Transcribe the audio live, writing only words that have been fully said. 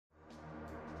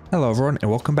Hello everyone and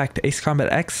welcome back to Ace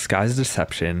Combat X Skies of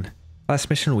Deception. Last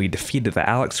mission we defeated the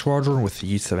Alex Squadron with the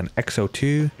use of an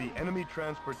XO2. The enemy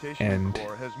transportation And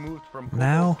corps has moved from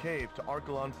now Cobalt Cave to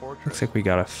Archelon Fortress. looks like we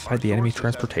gotta fight the enemy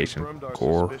transportation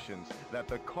corps. That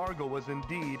the cargo was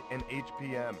indeed an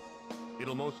HPM.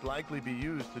 It'll most likely be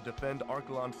used to defend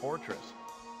Archelon Fortress.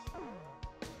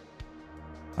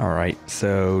 Alright,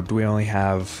 so do we only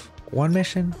have one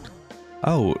mission?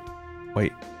 Oh,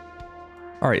 wait.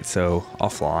 Alright, so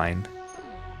offline.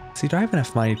 See, do I have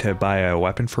enough money to buy a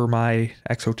weapon for my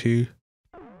XO2?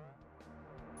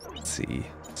 Let's see.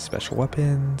 Special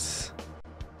weapons.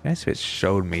 Nice if it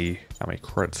showed me how many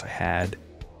credits I had.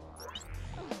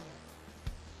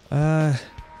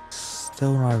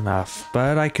 Still not enough,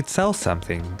 but I could sell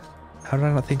something. How did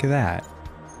I not think of that?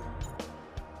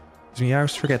 I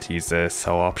always forget to use the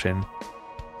sell option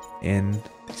in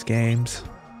these games.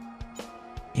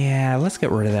 Yeah, let's get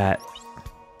rid of that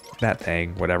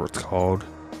thing, whatever it's called.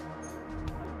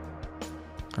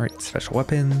 Alright, special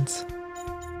weapons.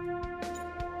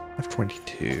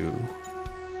 F-22.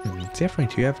 Does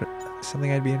F-22 have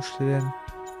something I'd be interested in?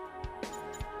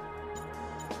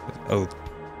 Oh,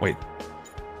 wait.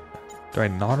 Do I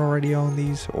not already own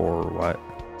these, or what?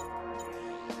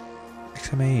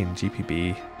 XMA and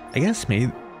GPB. I guess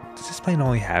maybe, does this plane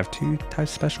only have 2 types of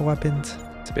special weapons?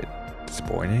 It's a bit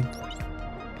disappointing.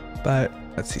 But,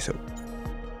 let's see, so...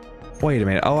 Wait a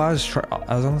minute, oh, I was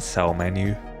on the sell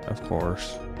menu, of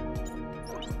course.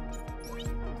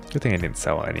 Good thing I didn't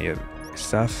sell any of the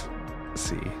stuff. Let's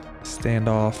see,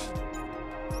 standoff.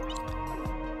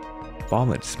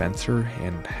 Bomblet dispenser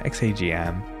and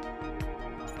XAGM.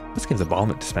 Let's give the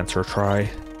bomblet dispenser a try.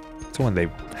 It's the one they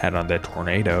had on the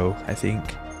Tornado, I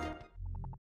think.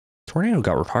 Tornado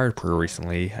got retired pretty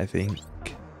recently, I think.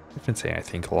 I've been saying I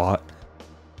think a lot.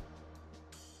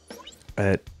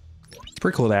 But it's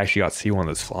pretty cool they actually got to see one of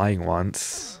those flying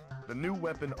once. The new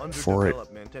weapon under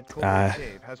development at Cobalt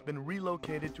Cave has been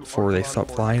relocated to before they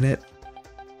stop flying it.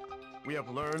 We have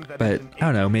learned that But I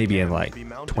don't know, maybe in like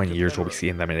 20 years we'll be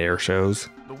seeing them in air shows.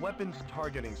 The weapon's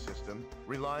targeting system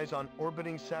relies on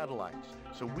orbiting satellites,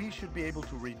 so we should be able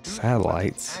to reduce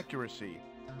Satellites? accuracy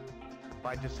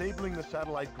by disabling the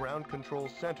satellite ground control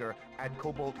center at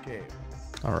Cobalt Cave.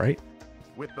 Alright.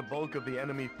 With the bulk of the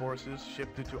enemy forces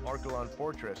shifted to Archelon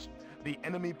Fortress, the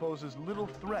enemy poses little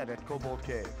threat at Cobalt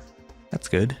Cave. That's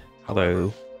good.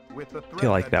 Although, I feel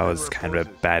like that was kind of a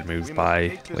bad move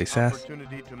by Lyseth.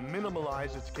 To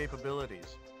minimize its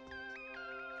capabilities.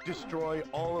 Destroy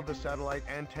all of the satellite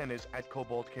antennas at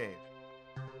Cobalt Cave.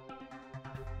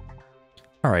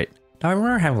 Alright. Now I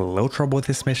remember having a little trouble with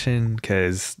this mission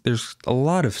because there's a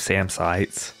lot of SAM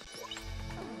sites.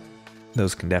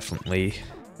 Those can definitely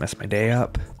mess my day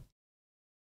up.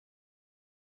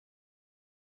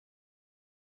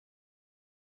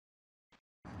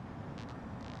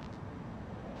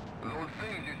 Those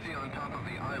things you see on top of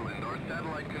the island are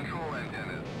satellite control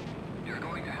antennas. You're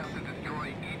going to have to destroy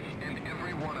each and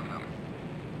every one of them.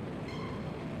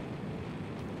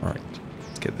 Alright,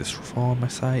 let's get this for all my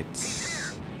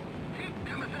sights.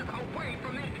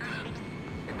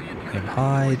 Aim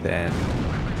high, then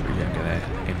I'm gonna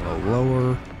aim a little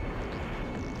lower.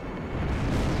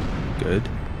 Good.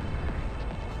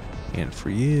 And for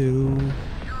you,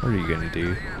 what are you gonna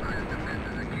do?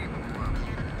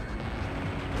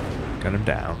 Gun him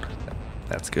down.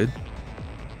 That's good.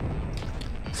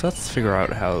 So let's figure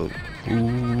out how.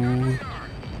 Ooh,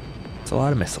 it's a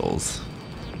lot of missiles.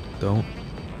 Don't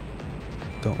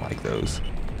like those.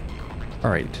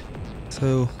 All right,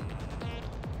 so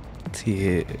let's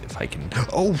see if I can.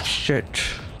 Oh shit!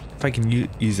 If I can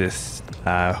use this,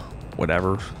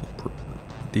 whatever,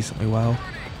 decently well.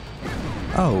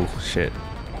 Oh shit.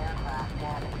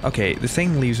 Okay, this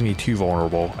thing leaves me too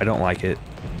vulnerable. I don't like it.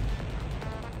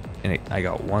 And I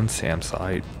got one SAM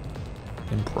site.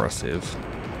 Impressive.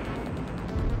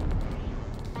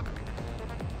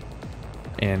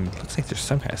 And looks like there's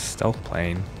some kind of stealth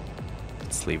plane.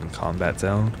 It's leaving combat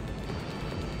zone.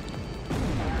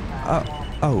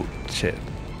 Oh shit.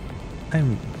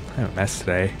 I'm a mess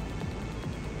today.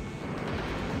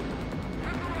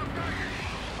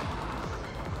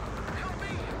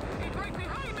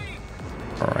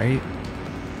 Alright.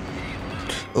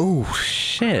 Oh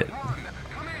shit.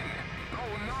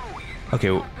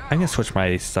 Okay, well, I'm gonna switch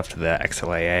my stuff to the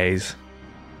XLAAs.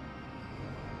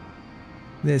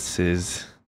 These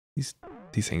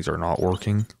things are not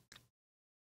working.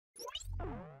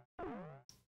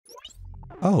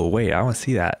 Oh wait, I want to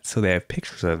see that. So they have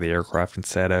pictures of the aircraft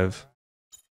instead of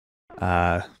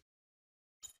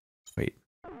wait.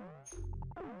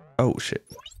 Oh shit.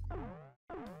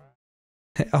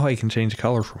 Oh, I can change the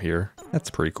color from here. That's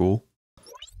pretty cool.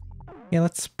 Yeah,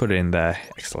 let's put in the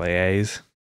XLAAs.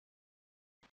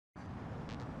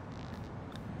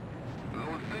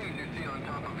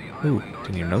 Ooh,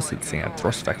 didn't even notice it's saying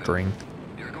thrust vectoring.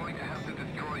 You're going to have to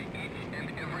destroy each and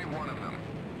every one of them.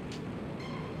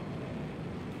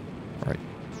 Alright.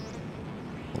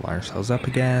 We'll line ourselves up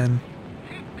again.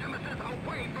 Keep nemesis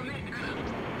away from the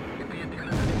antennas. If the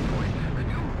antennas are destroyed, the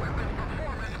new weapon's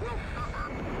performance will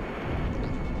suffer.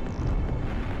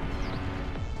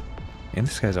 And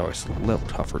this guy's always a little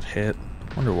tougher to hit.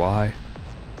 Wonder why.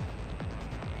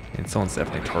 And someone's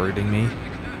definitely targeting me.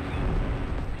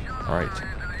 Alright.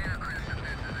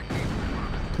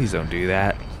 Please don't do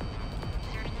that.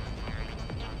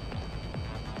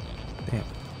 Damn.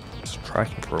 It's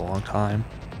tracking for a long time.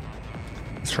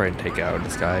 Let's try and take out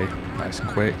this guy nice and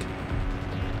quick.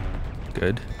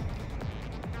 Good.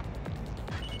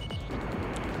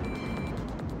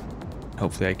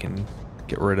 Hopefully I can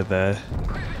get rid of the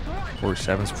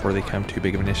 47s before they become too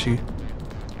big of an issue.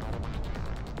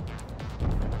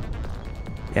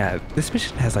 Yeah, this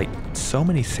mission has like so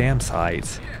many SAM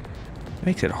sites. It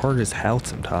makes it hard as hell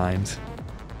sometimes.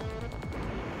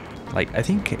 Like, I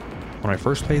think when I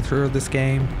first played through this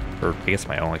game, or I guess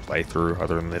my only playthrough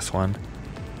other than this one,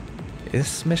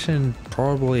 this mission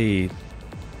probably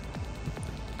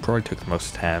took the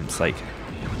most attempts, like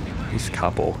at least a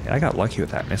couple. And I got lucky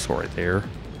with that missile right there.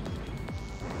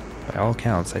 By all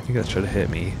accounts, I think that should have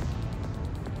hit me.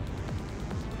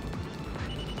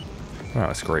 I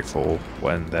was grateful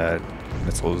when the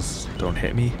missiles don't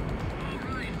hit me.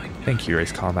 Thank you,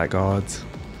 Race Combat Gods.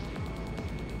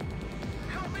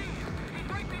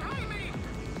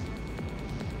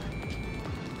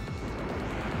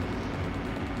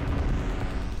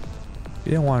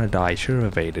 You didn't want to die, should have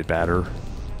evaded better.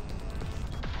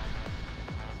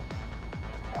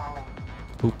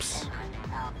 Oops.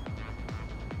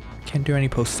 Can't do any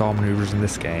post-stall maneuvers in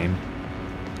this game.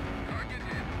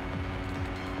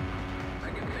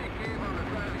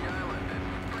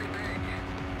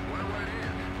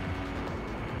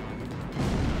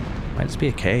 Might just be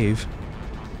a cave.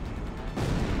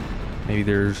 Maybe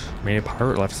a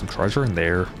pirate left some treasure in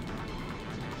there.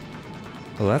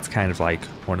 Well, that's kind of like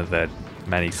one of the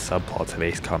many subplots of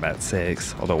Ace Combat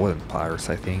 6, although it wasn't pirates,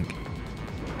 I think.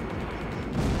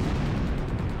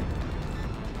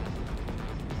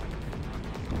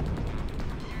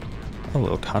 A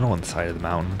little tunnel on the side of the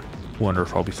mountain. Wonder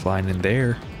if I'll be flying in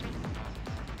there.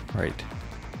 Right.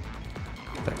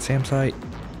 Get that SAM site.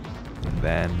 And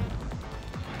then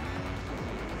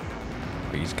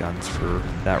use guns for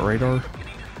that radar.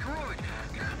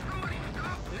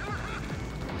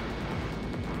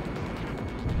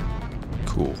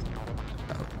 Cool.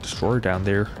 Destroyer down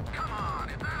there.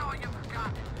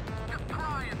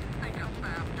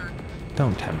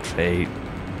 Don't tempt fate.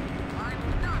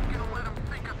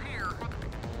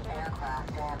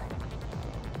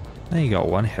 Now you got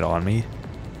one hit on me.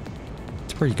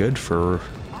 It's pretty good for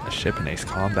a ship in Ace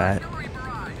Combat.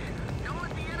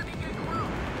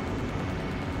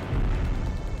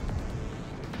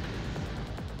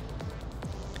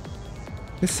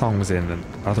 This song was in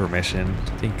another mission.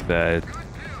 I think the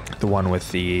one with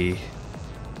the...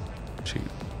 Shoot,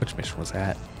 which mission was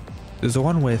that? It was the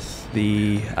one with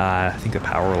the, I think the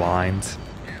power lines.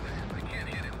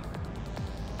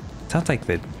 Sounds like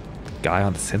the guy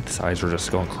on the synthesizer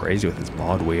just going crazy with his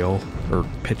mod wheel, or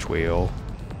pitch wheel.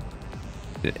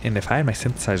 And if I had my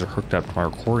synthesizer hooked up to my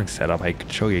recording setup, I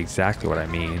could show you exactly what I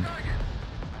mean.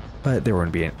 But there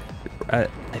wouldn't be I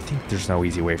think there's no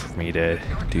easy way for me to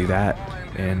do that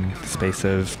in the space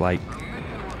of, like,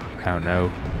 I don't know,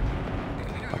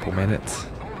 a couple minutes.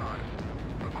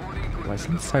 My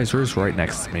synthesizer is right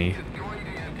next to me.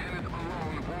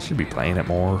 Should be playing it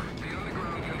more.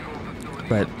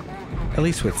 But at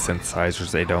least with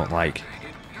synthesizers, they don't, like,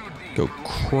 go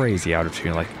crazy out of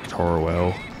tune like a guitar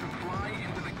will.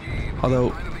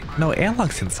 Although, no, analog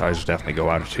synthesizers definitely go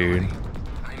out of tune.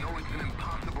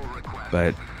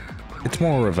 But it's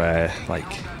more of a, like,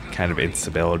 kind of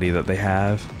instability that they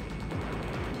have.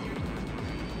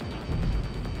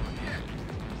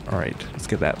 Alright, let's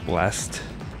get that last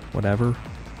whatever.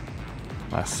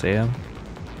 Last SAM.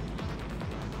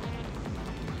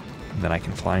 And then I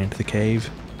can fly into the cave.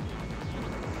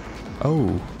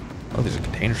 Oh, there's a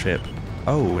container ship.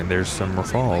 Oh, and there's some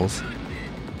Rafales.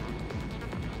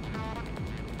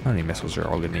 How many missiles are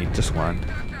all gonna need? Just one.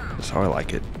 That's how I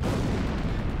like it.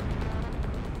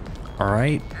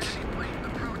 Alright.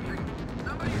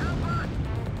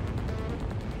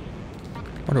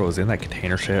 Wonder what was in that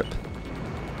container ship.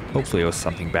 Hopefully it was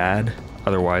something bad.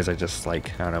 Otherwise I just,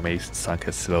 like, I don't know, maybe sunk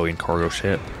a civilian cargo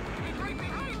ship.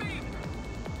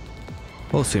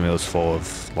 We'll assume it was full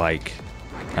of, like,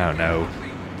 I don't know,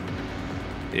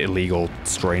 illegal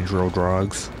strange world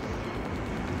drugs.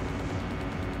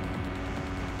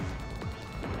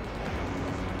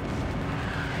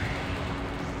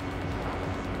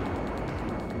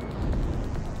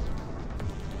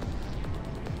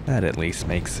 That at least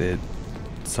makes it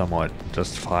somewhat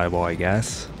justifiable, I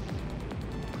guess.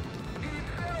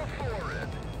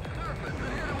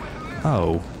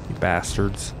 Oh, you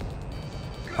bastards.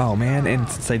 Oh man, and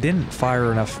since I didn't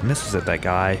fire enough missiles at that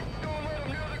guy...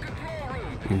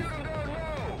 Ooh,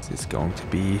 this is going to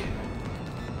be...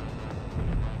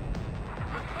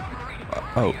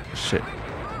 oh, shit.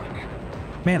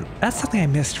 Man, that's something I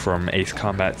missed from Ace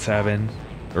Combat 7.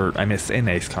 Or I missed in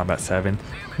Ace Combat 7.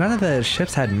 None of the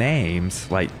ships had names.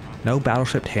 Like, no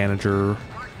Battleship Tanager,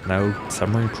 no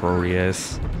Submarine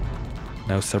Proteus,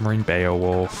 no Submarine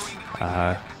Beowulf,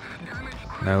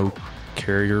 no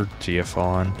Carrier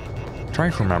Geophon. I'm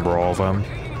trying to remember all of them.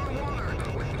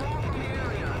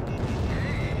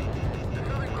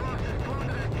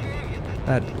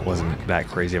 That wasn't that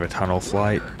crazy of a tunnel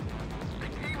flight.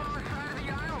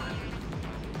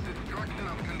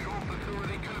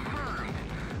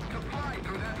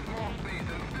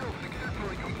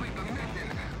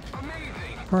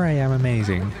 Hooray, I'm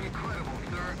amazing.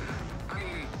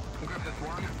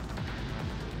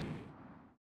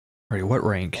 Alright, what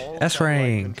rank? S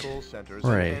rank! Control centers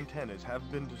Hooray. and antennas have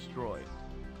been destroyed.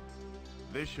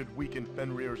 This should weaken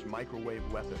Fenrir's microwave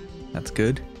weapon. That's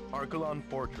good. Archelon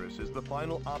Fortress is the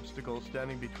final obstacle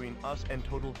standing between us and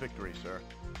total victory, sir.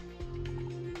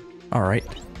 Alright.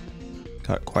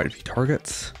 Got quite a few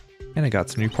targets. And I got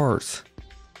some new parts.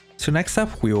 So next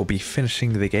up, we will be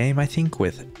finishing the game, I think,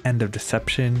 with End of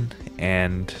Deception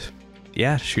and,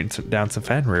 yeah, shooting down some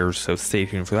Fenrirs, so stay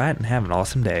tuned for that and have an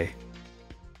awesome day.